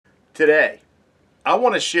Today, I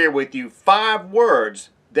want to share with you 5 words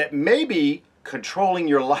that may be controlling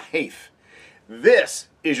your life. This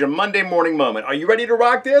is your Monday morning moment. Are you ready to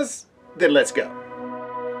rock this? Then let's go.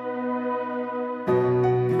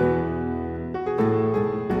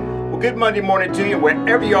 Well, good Monday morning to you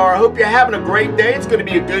wherever you are. I hope you're having a great day. It's going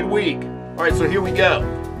to be a good week. All right, so here we go.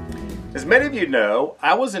 As many of you know,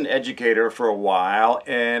 I was an educator for a while,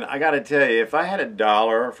 and I got to tell you, if I had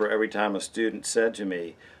 $1 for every time a student said to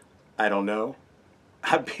me, I don't know,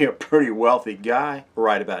 I'd be a pretty wealthy guy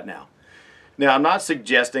right about now. Now, I'm not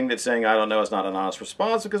suggesting that saying I don't know is not an honest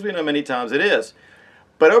response, because we know many times it is.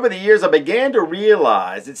 But over the years, I began to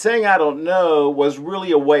realize that saying I don't know was really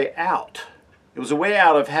a way out. It was a way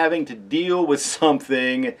out of having to deal with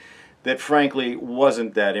something that frankly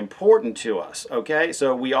wasn't that important to us, okay?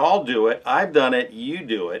 So we all do it. I've done it. You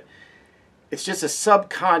do it. It's just a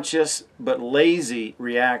subconscious but lazy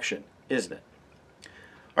reaction, isn't it?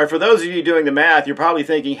 All right, for those of you doing the math, you're probably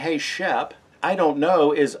thinking, hey, Shep, I don't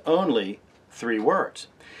know is only 3 words.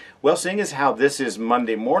 Well, seeing as how this is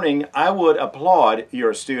Monday morning, I would applaud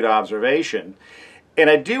your astute observation. And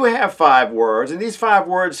I do have 5 words, and these 5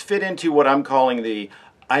 words fit into what I'm calling the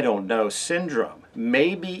I don't know syndrome.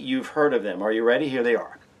 Maybe you've heard of them. Are you ready? Here they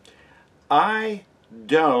are. I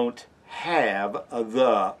don't have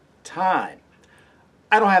the time.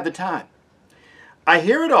 I don't have the time. I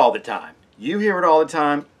hear it all the time. You hear it all the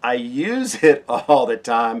time. I use it all the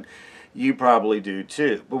time. You probably do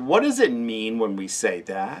too. But what does it mean when we say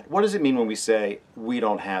that? What does it mean when we say we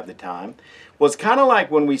don't have the time? Well, it's kind of like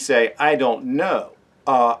when we say I don't know.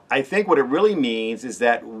 I think what it really means is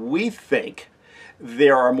that we think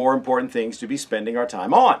there are more important things to be spending our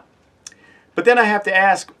time on. But then I have to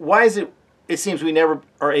ask, why is it seems we never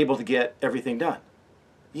are able to get everything done?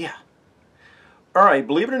 Yeah. All right,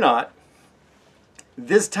 believe it or not,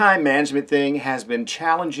 this time management thing has been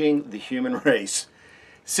challenging the human race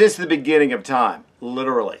since the beginning of time,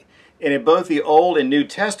 literally. And in both the Old and New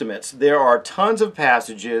Testaments, there are tons of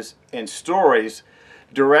passages and stories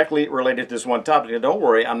directly related to this one topic. And don't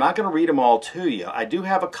worry, I'm not going to read them all to you. I do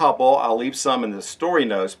have a couple. I'll leave some in the story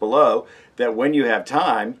notes below that when you have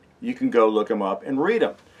time, you can go look them up and read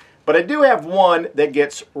them. But I do have one that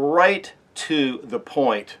gets right to the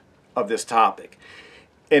point of this topic.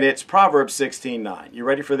 And it's Proverbs 16:9. You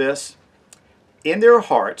ready for this? In their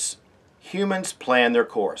hearts, humans plan their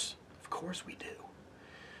course. Of course we do.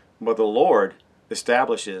 But the Lord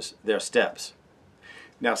establishes their steps.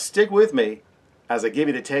 Now stick with me as I give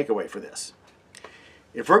you the takeaway for this.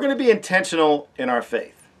 If we're going to be intentional in our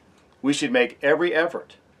faith, we should make every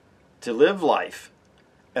effort to live life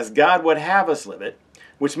as God would have us live it,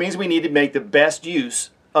 which means we need to make the best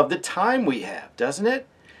use of the time we have, doesn't it?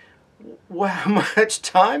 Well, how much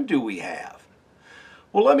time do we have?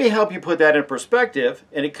 Well, let me help you put that in perspective,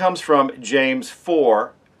 and it comes from James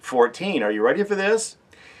 4:14. Are you ready for this?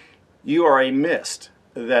 You are a mist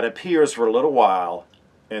that appears for a little while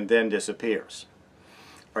and then disappears.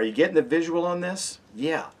 Are you getting the visual on this?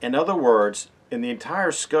 Yeah. In other words, in the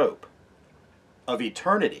entire scope of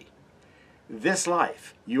eternity, this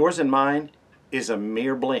life, yours and mine, is a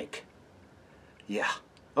mere blink. Yeah.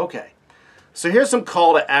 Okay. So here's some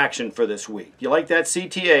call to action for this week. You like that?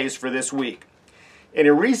 CTAs for this week. And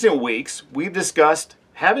in recent weeks, we've discussed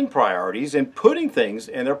having priorities and putting things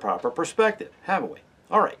in their proper perspective, haven't we?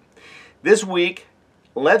 All right. This week,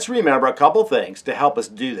 let's remember a couple things to help us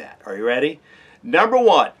do that. Are you ready? Number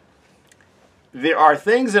 1, there are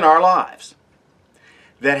things in our lives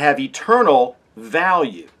that have eternal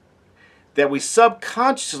value that we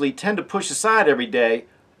subconsciously tend to push aside every day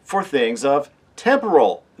for things of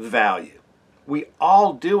temporal value. We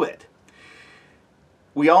all do it.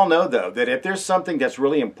 We all know, though, that if there's something that's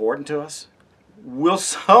really important to us, we'll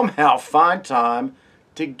somehow find time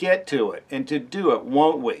to get to it and to do it,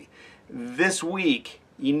 won't we? This week,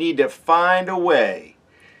 you need to find a way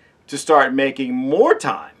to start making more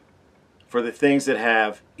time for the things that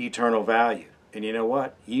have eternal value. And you know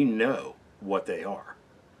what? You know what they are.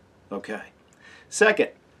 Okay.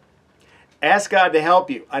 Second, ask God to help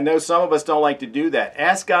you. I know some of us don't like to do that.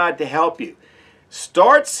 Ask God to help you.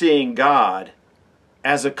 Start seeing God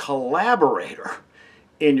as a collaborator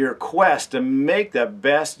in your quest to make the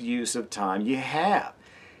best use of time you have.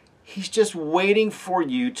 He's just waiting for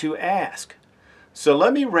you to ask. So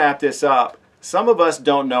let me wrap this up. Some of us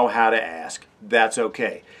don't know how to ask. That's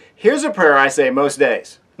okay. Here's a prayer I say most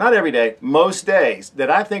days. Not every day, most days,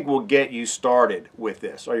 that I think will get you started with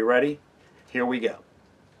this. Are you ready? Here we go.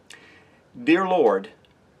 Dear Lord,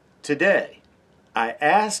 today I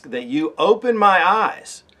ask that you open my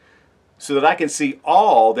eyes so that I can see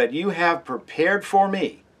all that you have prepared for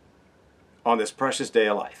me on this precious day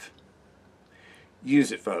of life.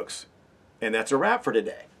 use it, folks. And that's a wrap for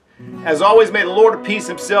today. As always, may the Lord of peace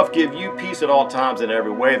himself give you peace at all times and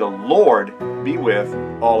every way. The Lord be with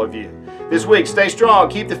all of you. This week, stay strong,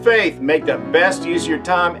 keep the faith, make the best use of your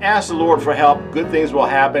time, ask the Lord for help, good things will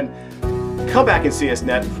happen. Come back and see us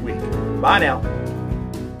next week. Bye now.